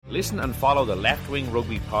Listen and follow the Left Wing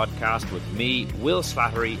Rugby podcast with me, Will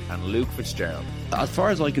Slattery, and Luke Fitzgerald. As far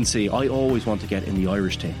as I can see, I always want to get in the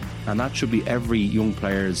Irish team, and that should be every young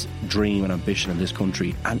player's dream and ambition in this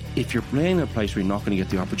country. And if you're playing in a place where you're not going to get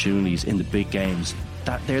the opportunities in the big games,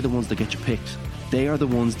 they're the ones that get you picked. They are the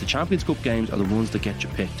ones, the Champions Cup games are the ones that get you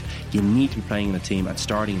picked. You need to be playing in a team and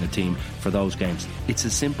starting in a team for those games. It's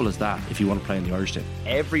as simple as that if you want to play in the Irish team.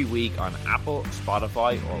 Every week on Apple,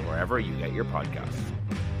 Spotify, or wherever you get your podcasts.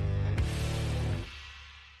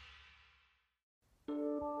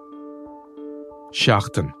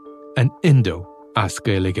 Seachtain, an Indo as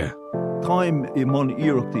Gaeilge. Táim I mon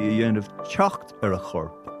iarachtaí a dhéanamh teacht ar a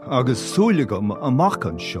chorp, agus súlagam amach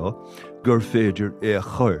an seo gur féidir é a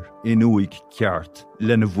chur in uig ceart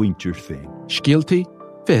lena bhaintir féin. Scialtaí,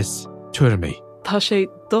 fis, tuirmí. Tá sé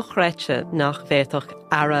dochreite nach bhéadach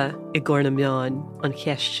ara I gcóir na meáin an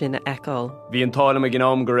cheist sin a eáil. Bhí an tála me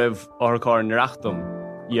gnám go raibh orchár na reachtam.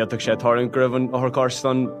 Íadach sé táirn gribhann orchár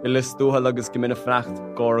stan I list dúhal agus go minic freacht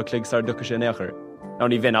gcóir a cligsar ducha sé néachar. Now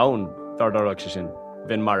ní bhín ann dardarach sé sin,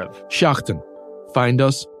 bhín marabh. Seachtain. Find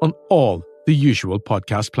us on all the usual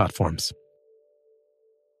podcast platforms.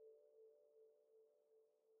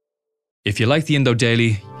 If you like the Indo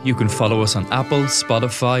Daily, you can follow us on Apple,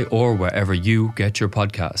 Spotify, or wherever you get your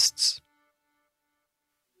podcasts.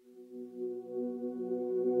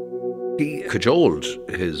 He cajoled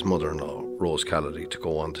his mother-in-law, Rose Callaly, to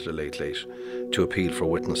go on to the Late Late to appeal for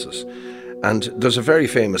witnesses. And there's a very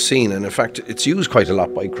famous scene, and in fact, it's used quite a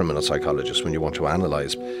lot by criminal psychologists when you want to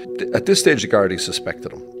analyse. At this stage, the Gardaí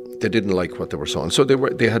suspected him. They didn't like what they were saw. And so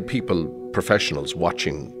they had people, professionals,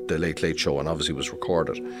 watching the Late Late Show, and obviously was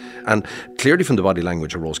recorded. And clearly from the body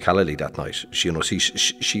language of Rose Callaly that night,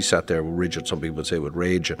 she sat there rigid, some people would say with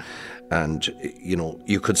rage. And,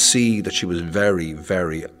 you could see that she was very,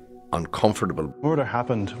 very uncomfortable. Murder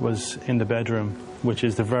happened was in the bedroom, which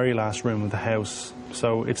is the very last room of the house.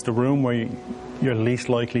 So it's the room where you're least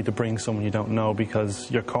likely to bring someone you don't know because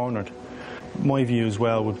you're cornered. My view as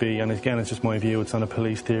well would be, and again it's just my view, it's not a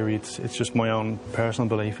police theory, it's just my own personal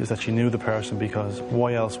belief, is that she knew the person because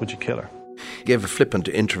why else would you kill her? He gave a flippant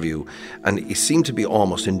interview and he seemed to be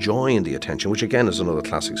almost enjoying the attention, which again is another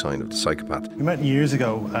classic sign of the psychopath. We met years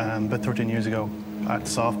ago, about 13 years ago, at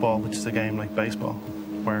softball, which is a game like baseball,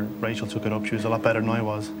 where Rachel took it up. She was a lot better than I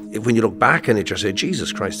was. When you look back on it, you say,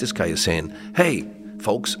 Jesus Christ, this guy is saying, hey,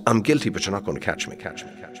 folks, I'm guilty, but you're not going to catch me.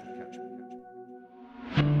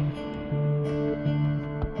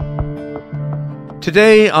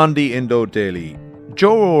 Today on the Indo Daily,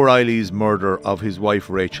 Joe O'Reilly's murder of his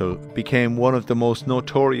wife Rachel became one of the most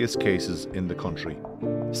notorious cases in the country.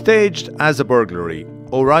 Staged as a burglary,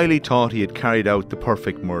 O'Reilly thought he had carried out the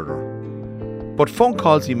perfect murder. But phone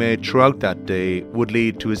calls he made throughout that day would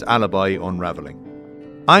lead to his alibi unravelling.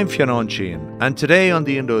 I'm Fionn Sheehan, and today on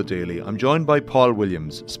the Indo Daily I'm joined by Paul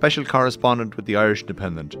Williams, special correspondent with the Irish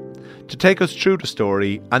Independent, to take us through the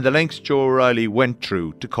story and the lengths Joe O'Reilly went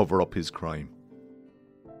through to cover up his crime.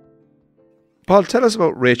 Paul, tell us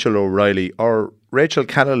about Rachel O'Reilly, or Rachel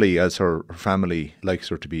Callaly as her family likes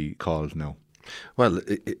her to be called now. Well,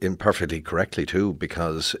 imperfectly correctly too,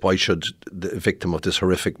 because why should the victim of this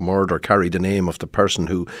horrific murder carry the name of the person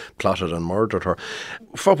who plotted and murdered her?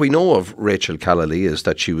 What we know of Rachel Callaly is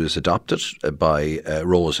that she was adopted by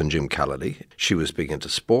Rose and Jim Callaly. She was big into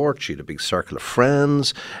sport. She had a big circle of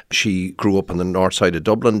friends. She grew up on the north side of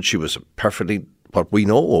Dublin. She was what we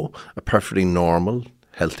know, a perfectly normal,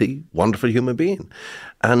 healthy, wonderful human being.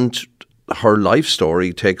 And her life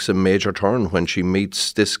story takes a major turn when she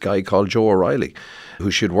meets this guy called Joe O'Reilly,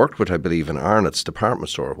 who she had worked with, I believe, in Arnott's department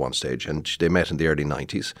store at one stage, and they met in the early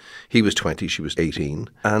 90s. He was 20, she was 18,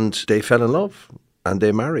 and they fell in love, and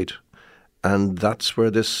they married. And that's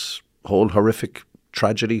where this whole horrific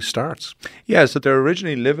tragedy starts. Yeah, so they're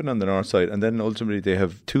originally living on the north side, and then ultimately they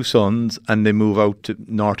have two sons and they move out to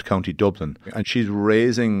North County Dublin, and she's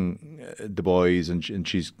raising the boys and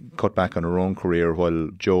she's cut back on her own career while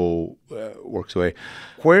Joe works away.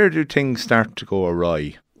 Where do things start to go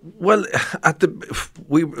awry? Well,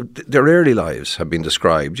 their early lives have been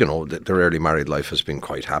described, their early married life has been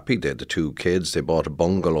quite happy. They had the two kids. They bought a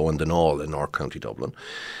bungalow in the Knoll in North County Dublin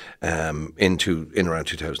in around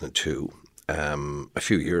 2002. A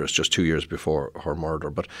few years, just 2 years before her murder.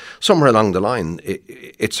 But somewhere along the line,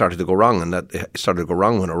 it started to go wrong, and that it started to go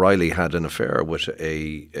wrong when O'Reilly had an affair with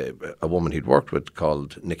a woman he'd worked with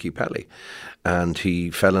called Nikki Pelly. And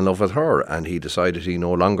he fell in love with her, and he decided he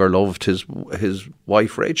no longer loved his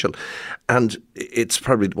wife, Rachel. And it's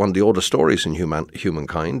probably one of the oldest stories in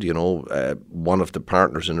humankind. One of the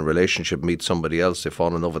partners in a relationship meets somebody else, they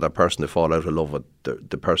fall in love with that person, they fall out of love with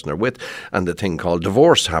the person they're with, and the thing called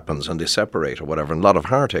divorce happens, and they separate. separate or whatever, and a lot of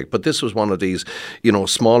heartache. But this was one of these,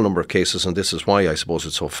 small number of cases, and this is why I suppose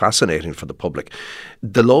it's so fascinating for the public.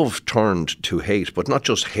 The love turned to hate, but not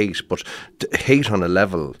just hate, but hate on a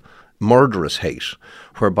level, murderous hate,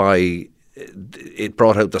 whereby it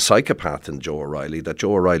brought out the psychopath in Joe O'Reilly, that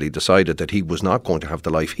Joe O'Reilly decided that he was not going to have the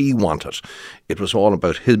life he wanted. It was all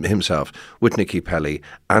about himself with Nicky Pelly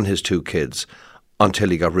and his 2 kids until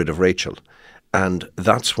he got rid of Rachel. And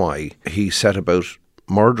that's why he set about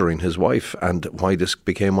murdering his wife, and why this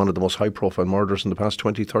became one of the most high-profile murders in the past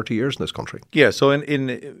 20, 30 years in this country. Yeah, so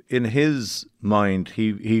in his mind,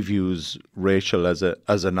 he views Rachel as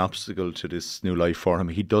an obstacle to this new life for him.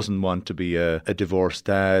 He doesn't want to be a divorced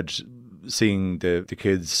dad, seeing the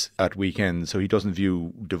kids at weekends, so he doesn't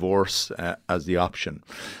view divorce as the option.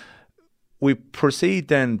 We proceed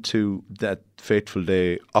then to that fateful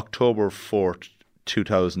day, October 4th,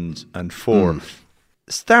 2004.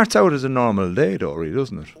 Starts out as a normal day, though, really,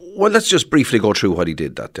 doesn't it? Well, let's just briefly go through what he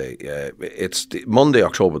did that day. It's Monday,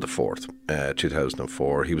 October the 4th,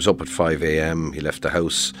 2004. He was up at 5 a.m. He left the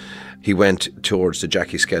house. He went towards the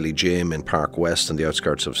Jackie Skelly gym in Park West on the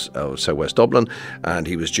outskirts of southwest Dublin, and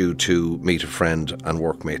he was due to meet a friend and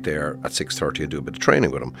workmate there at 6:30 and do a bit of training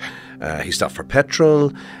with him. He stopped for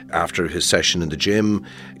petrol. After his session in the gym,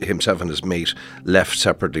 himself and his mate left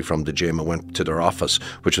separately from the gym and went to their office,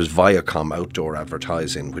 which was Viacom Outdoor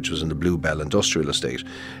Advertising, which was in the Bluebell Industrial Estate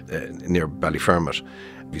near Ballyfermot.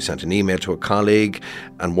 He sent an email to a colleague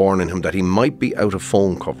and warning him that he might be out of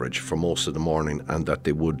phone coverage for most of the morning, and that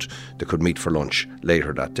they could meet for lunch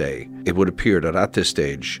later that day. It would appear that at this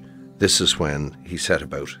stage, this is when he set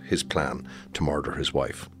about his plan to murder his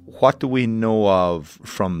wife. What do we know of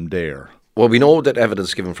from there? Well, we know that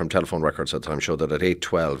evidence given from telephone records at the time showed that at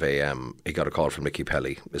 8:12 a.m. he got a call from Nicky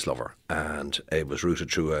Pelly, his lover, and it was routed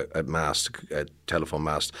through a telephone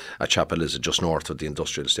mast at Chapeliza, just north of the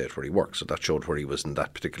industrial estate where he worked. So that showed where he was in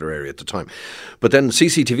that particular area at the time. But then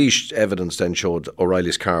CCTV evidence then showed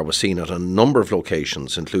O'Reilly's car was seen at a number of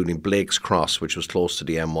locations, including Blake's Cross, which was close to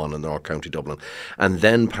the M1 in North County Dublin, and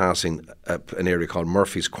then passing an area called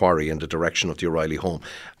Murphy's Quarry in the direction of the O'Reilly home,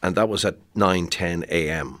 and that was at 9:10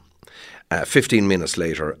 a.m. 15 minutes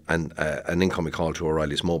later, and an incoming call to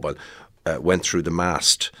O'Reilly's mobile went through the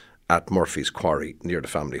mast at Murphy's Quarry near the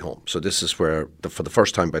family home. So this is where, for the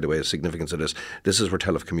first time, by the way, the significance of this is where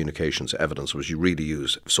telecommunications evidence was really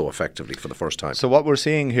used so effectively for the first time. So what we're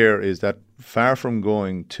seeing here is that far from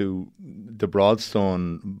going to the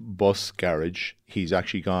Broadstone bus garage, he's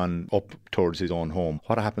actually gone up towards his own home.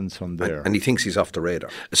 What happens from there? And he thinks he's off the radar.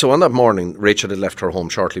 So on that morning, Rachel had left her home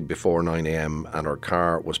shortly before 9 a.m. and her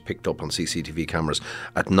car was picked up on CCTV cameras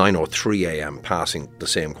at 9:03 a.m. passing the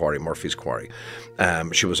same quarry, Murphy's Quarry.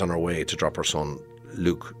 She was on her way to drop her son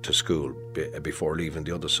Luke to school before leaving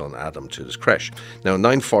the other son Adam to his creche. Now,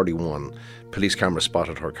 9:41, police cameras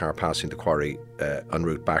spotted her car passing the quarry en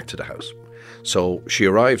route back to the house. So she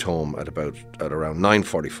arrived home at around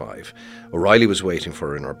 9:45. O'Reilly was waiting for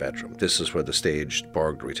her in her bedroom. This is where the staged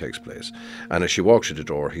burglary takes place. And as she walked through the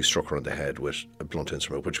door, he struck her on the head with a blunt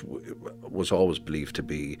instrument, which was always believed to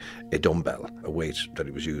be a dumbbell, a weight that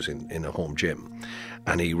he was using in a home gym.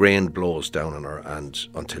 And he rained blows down on her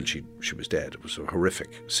until she was dead. It was a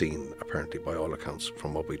horrific scene, apparently, by all accounts,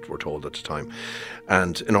 from what we were told at the time.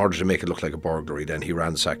 And in order to make it look like a burglary, then he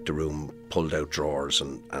ransacked the room, pulled out drawers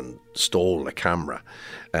and stole a camera.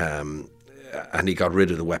 And he got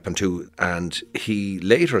rid of the weapon too. And he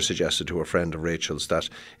later suggested to a friend of Rachel's that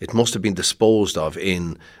it must have been disposed of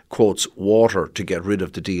in, quotes, water to get rid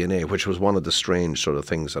of the DNA, which was one of the strange sort of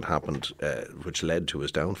things that happened, which led to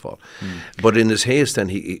his downfall. But in his haste then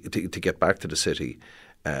to get back to the city,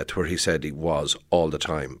 to where he said he was all the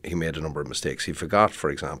time, he made a number of mistakes. He forgot, for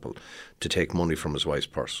example, to take money from his wife's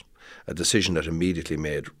purse, a decision that immediately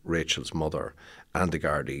made Rachel's mother and the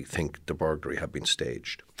Gardaí think the burglary had been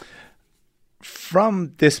staged.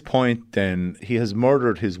 From this point then, he has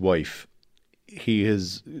murdered his wife. He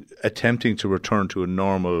is attempting to return to a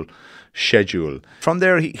normal schedule. From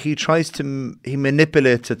there, he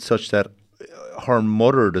manipulates it such that her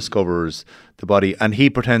mother discovers the body, and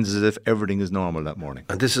he pretends as if everything is normal that morning.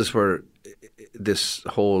 And this is where this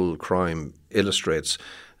whole crime illustrates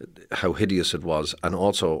how hideous it was, and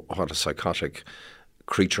also what a psychotic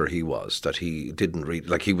creature he was, that he didn't read,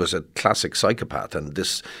 like he was a classic psychopath, and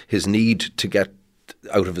his need to get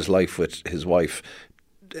out of his life with his wife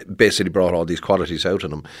basically brought all these qualities out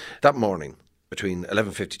in him. That morning, between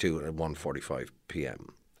 11:52 and 1:45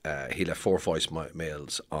 p.m., he left 4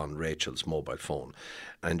 voicemails on Rachel's mobile phone.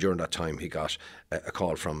 And during that time, he got a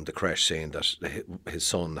call from the creche saying that his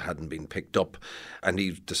son hadn't been picked up. And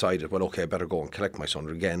he decided, well, okay, I better go and collect my son.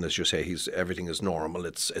 Again, as you say, everything is normal.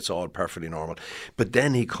 It's all perfectly normal. But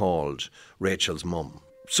then he called Rachel's mum.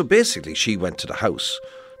 So basically, she went to the house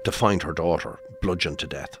to find her daughter bludgeoned to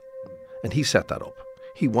death. And he set that up.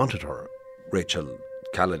 He wanted her. Rachel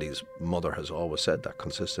Callaly's mother has always said that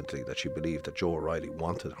consistently, that she believed that Joe O'Reilly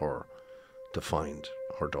wanted her to find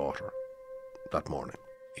her daughter that morning.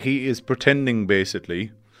 He is pretending,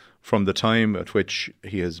 basically, from the time at which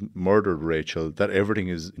he has murdered Rachel, that everything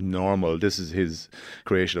is normal. This is his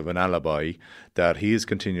creation of an alibi, that he has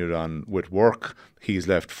continued on with work. He's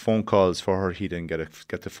left phone calls for her. He didn't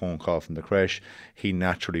get the phone call from the creche. He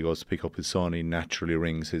naturally goes to pick up his son. He naturally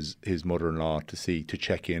rings his mother-in-law to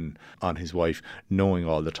check in on his wife, knowing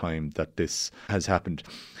all the time that this has happened.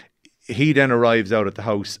 He then arrives out at the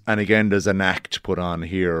house, and again there's an act put on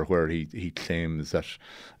here where he claims that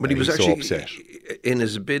but he was he's actually so upset. In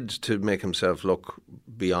his bid to make himself look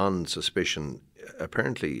beyond suspicion.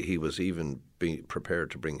 Apparently, he was even prepared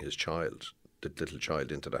to bring his child, the little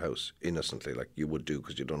child, into the house innocently, like you would do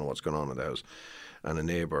because you don't know what's going on in the house. And a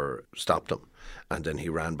neighbour stopped him, and then he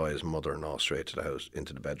ran by his mother-in-law straight to the house,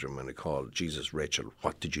 into the bedroom, and he called, "Jesus, Rachel,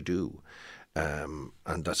 what did you do?" And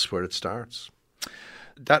that's where it starts.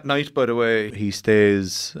 That night, by the way, he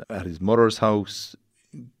stays at his mother's house,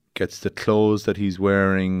 gets the clothes that he's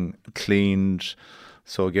wearing cleaned.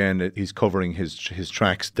 So again, he's covering his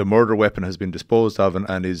tracks. The murder weapon has been disposed of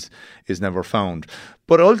and is never found.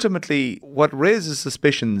 But ultimately, what raises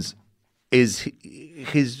suspicions is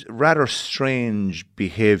his rather strange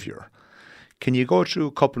behaviour. Can you go through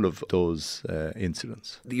a couple of those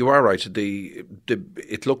incidents? You are right.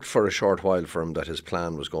 It looked for a short while for him that his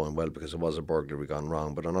plan was going well because it was a burglary gone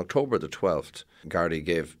wrong. But on October the 12th, Gardaí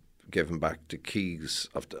gave him back the keys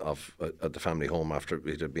of the family home after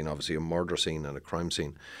it had been obviously a murder scene and a crime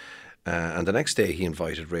scene. And the next day he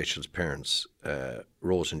invited Rachel's parents,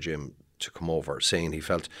 Rose and Jim, to come over, saying he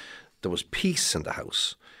felt there was peace in the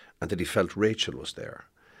house and that he felt Rachel was there.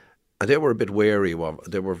 And they were a bit wary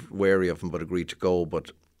of him, but agreed to go,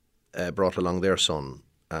 but brought along their son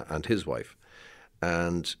and his wife.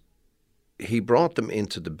 And he brought them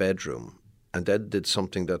into the bedroom and then did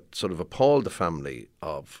something that sort of appalled the family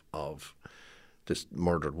of this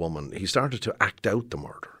murdered woman. He started to act out the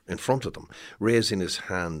murder in front of them, raising his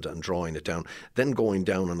hand and drawing it down, then going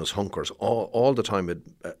down on his hunkers, all the time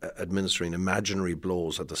administering imaginary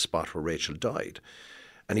blows at the spot where Rachel died.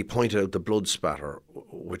 And he pointed out the blood spatter,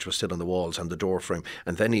 which was still on the walls and the door frame.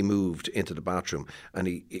 And then he moved into the bathroom. And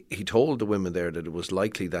he told the women there that it was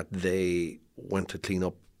likely that they went to clean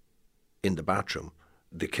up in the bathroom,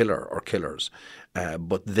 the killer or killers.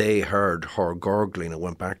 But they heard her gurgling and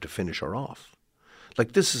went back to finish her off.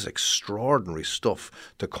 Like, this is extraordinary stuff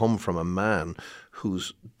to come from a man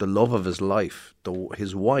who's the love of his life,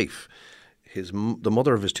 his wife, the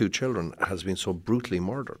mother of his 2 children, has been so brutally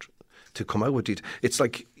murdered. To come out with it, it's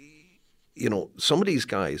like, you know, some of these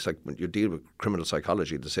guys, like when you deal with criminal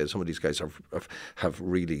psychology, they say some of these guys have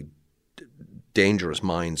really dangerous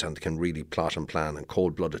minds and can really plot and plan and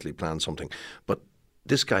cold-bloodedly plan something. But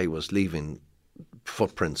this guy was leaving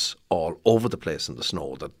footprints all over the place in the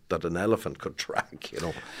snow that an elephant could track, you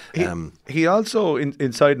know. He also,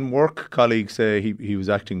 inside in work, colleagues say he was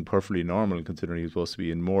acting perfectly normal considering he was supposed to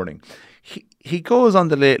be in mourning. He goes on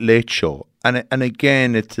the Late Show, and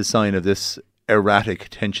again it's a sign of this erratic,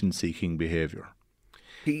 attention-seeking behaviour.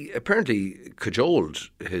 He apparently cajoled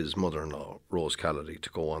his mother-in-law, Rose Callaly, to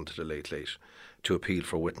go on to the Late to appeal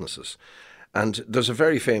for witnesses. And there's a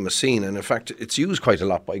very famous scene, and in fact it's used quite a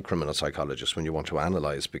lot by criminal psychologists when you want to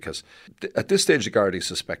analyse, because at this stage the Gardaí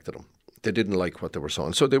suspected him. They didn't like what they were saw.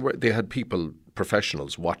 And so they had people,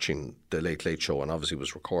 professionals, watching the Late Show, and obviously it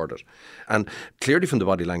was recorded. And clearly from the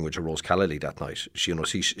body language of Rose Callaly that night,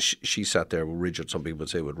 she sat there rigid, some people would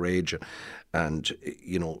say with rage. And,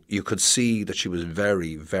 you know, you could see that she was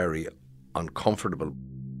very, very uncomfortable.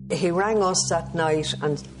 He rang us that night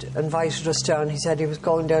and invited us down. He said he was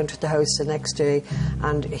going down to the house the next day,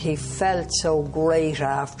 and he felt so great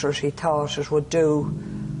after it. He thought it would do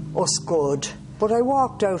us good. But I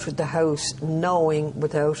walked out of the house knowing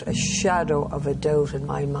without a shadow of a doubt in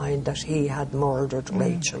my mind that he had murdered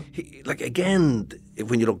Rachel. Again,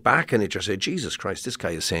 when you look back on it, you say, Jesus Christ, this guy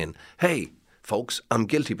is saying, hey, folks, I'm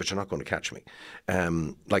guilty, but you're not going to catch me.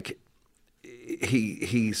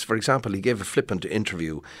 He's, for example, he gave a flippant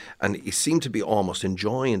interview and he seemed to be almost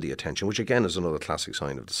enjoying the attention, which again is another classic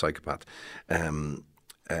sign of the psychopath.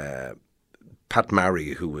 Pat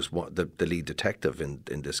Marry, who was the lead detective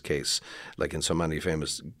in this case, like in so many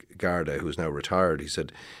famous Garda, who's now retired, he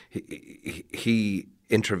said he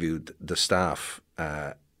interviewed the staff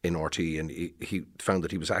in RT, and he found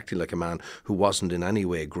that he was acting like a man who wasn't in any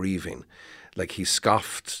way grieving. Like, he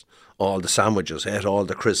scoffed all the sandwiches, ate all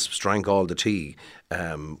the crisps, drank all the tea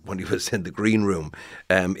when he was in the green room.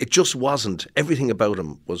 It just wasn't, everything about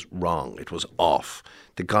him was wrong. It was off.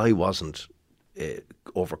 The guy wasn't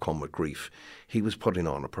overcome with grief. He was putting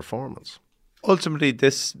on a performance. Ultimately,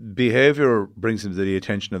 this behaviour brings him to the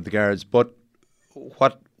attention of the guards, but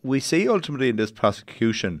what we see ultimately in this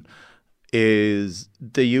prosecution is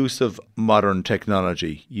the use of modern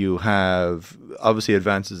technology. You have obviously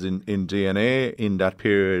advances in DNA in that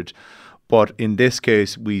period, but in this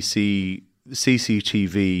case we see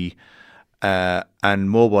CCTV and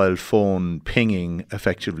mobile phone pinging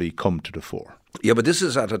effectively come to the fore. Yeah, but this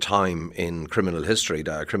is at a time in criminal history,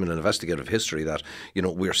 criminal investigative history, that, you know,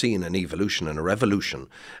 we're seeing an evolution and a revolution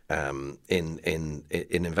in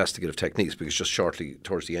investigative techniques, because just shortly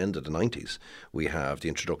towards the end of the 90s, we have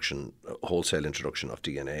the wholesale introduction of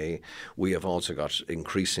DNA. We have also got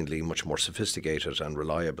increasingly much more sophisticated and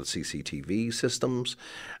reliable CCTV systems,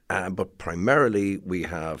 but primarily we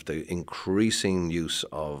have the increasing use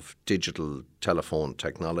of digital telephone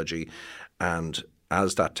technology, and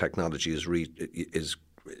as that technology is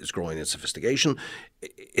growing in sophistication,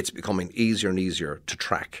 it's becoming easier and easier to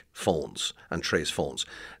track phones and trace phones.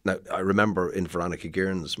 Now, I remember in Veronica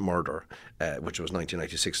Guerin's murder, which was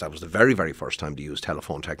 1996, that was the very, very first time to use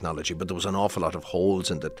telephone technology, but there was an awful lot of holes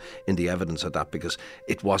in the evidence of that, because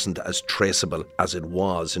it wasn't as traceable as it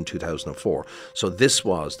was in 2004. So this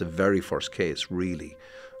was the very first case, really,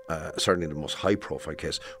 certainly the most high-profile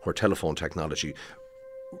case, where telephone technology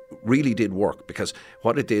really did work, because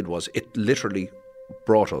what it did was it literally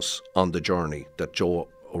brought us on the journey that Joe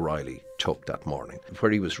O'Reilly took that morning,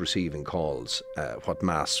 where he was receiving calls, what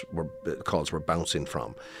calls were bouncing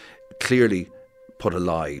from, clearly put a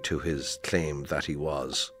lie to his claim that he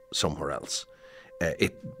was somewhere else.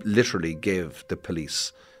 It literally gave the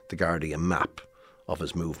police, the Gardaí, a map of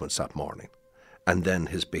his movements that morning. And then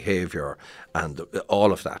his behaviour and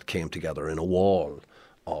all of that came together in a wall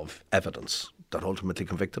of evidence that ultimately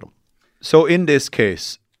convicted him. So in this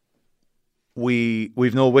case,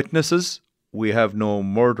 we've no witnesses, we have no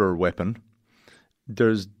murder weapon,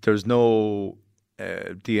 there's no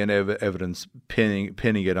DNA evidence pinning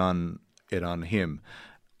it on him.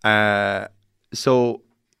 So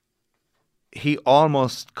he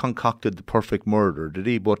almost concocted the perfect murder, did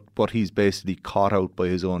he? But he's basically caught out by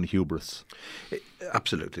his own hubris.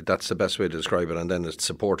 Absolutely, that's the best way to describe it. And then it's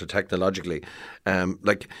supported technologically.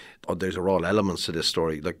 There's all elements to this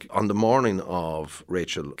story. Like, on the morning of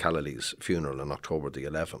Rachel Callaly's funeral on October the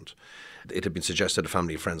 11th, it had been suggested that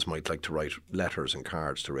family and friends might like to write letters and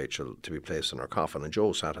cards to Rachel to be placed in her coffin. And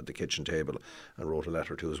Joe sat at the kitchen table and wrote a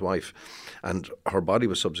letter to his wife. And her body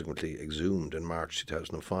was subsequently exhumed in March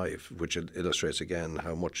 2005, which illustrates again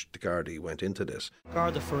how much the Gardaí went into this.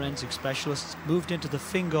 Garda forensic specialists moved into the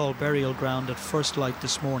Fingal burial ground at first light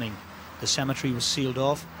this morning. The cemetery was sealed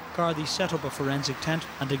off. Gardaí set up a forensic tent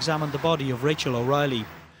and examined the body of Rachel O'Reilly.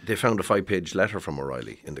 They found a 5-page letter from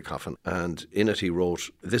O'Reilly in the coffin, and in it he wrote,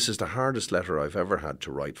 "This is the hardest letter I've ever had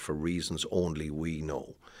to write for reasons only we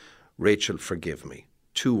know. Rachel, forgive me.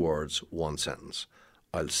 2 words, 1 sentence.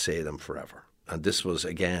 I'll say them forever." And this was,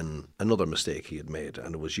 again, another mistake he had made,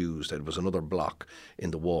 and it was another block in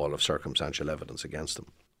the wall of circumstantial evidence against him.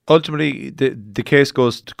 Ultimately, the case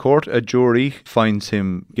goes to court. A jury finds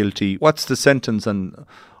him guilty. What's the sentence, and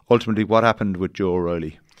ultimately what happened with Joe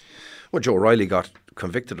O'Reilly? Well, Joe O'Reilly got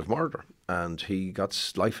convicted of murder, and he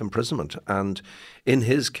got life imprisonment. And in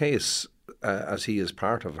his case, as he is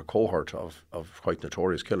part of a cohort of quite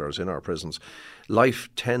notorious killers in our prisons, life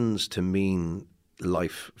tends to mean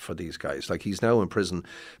life for these guys. Like, he's now in prison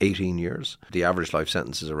 18 years. The average life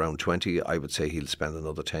sentence is around 20. I would say he'll spend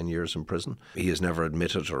another 10 years in prison. He has never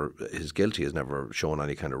admitted his guilt. He has never shown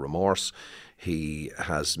any kind of remorse. He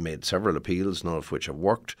has made several appeals, none of which have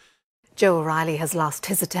worked. Joe O'Reilly has lost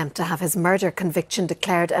his attempt to have his murder conviction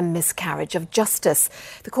declared a miscarriage of justice.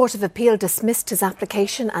 The Court of Appeal dismissed his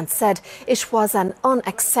application and said it was an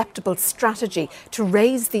unacceptable strategy to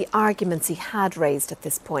raise the arguments he had raised at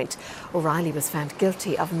this point. O'Reilly was found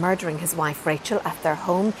guilty of murdering his wife Rachel at their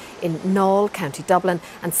home in Knoll, County Dublin,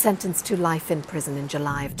 and sentenced to life in prison in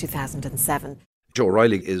July of 2007. Joe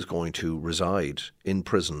O'Reilly is going to reside in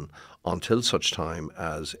prison until such time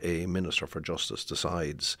as a Minister for Justice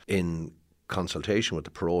decides, in consultation with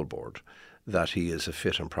the parole board, that he is a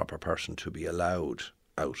fit and proper person to be allowed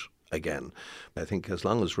out again. I think as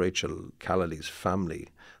long as Rachel Callaly's family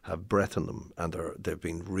have breath in them and they've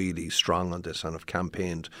been really strong on this and have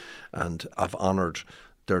campaigned and have honoured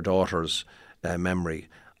their daughter's memory,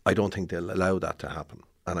 I don't think they'll allow that to happen.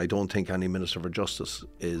 And I don't think any Minister for Justice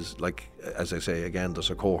is, like, as I say again,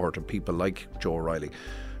 there's a cohort of people like Joe O'Reilly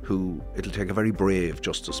who it'll take a very brave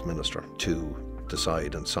Justice Minister to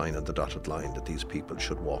decide and sign on the dotted line that these people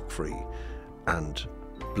should walk free and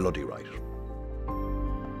bloody right.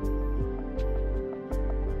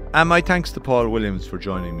 And my thanks to Paul Williams for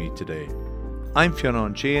joining me today. I'm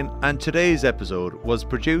Fionn Sheehan, and today's episode was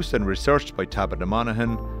produced and researched by Tabitha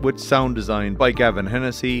Monaghan, with sound design by Gavin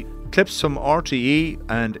Hennessy, clips from RTE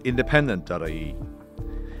and independent.ie.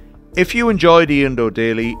 If you enjoyed the Indo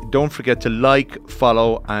Daily, don't forget to like,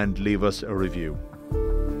 follow and leave us a review.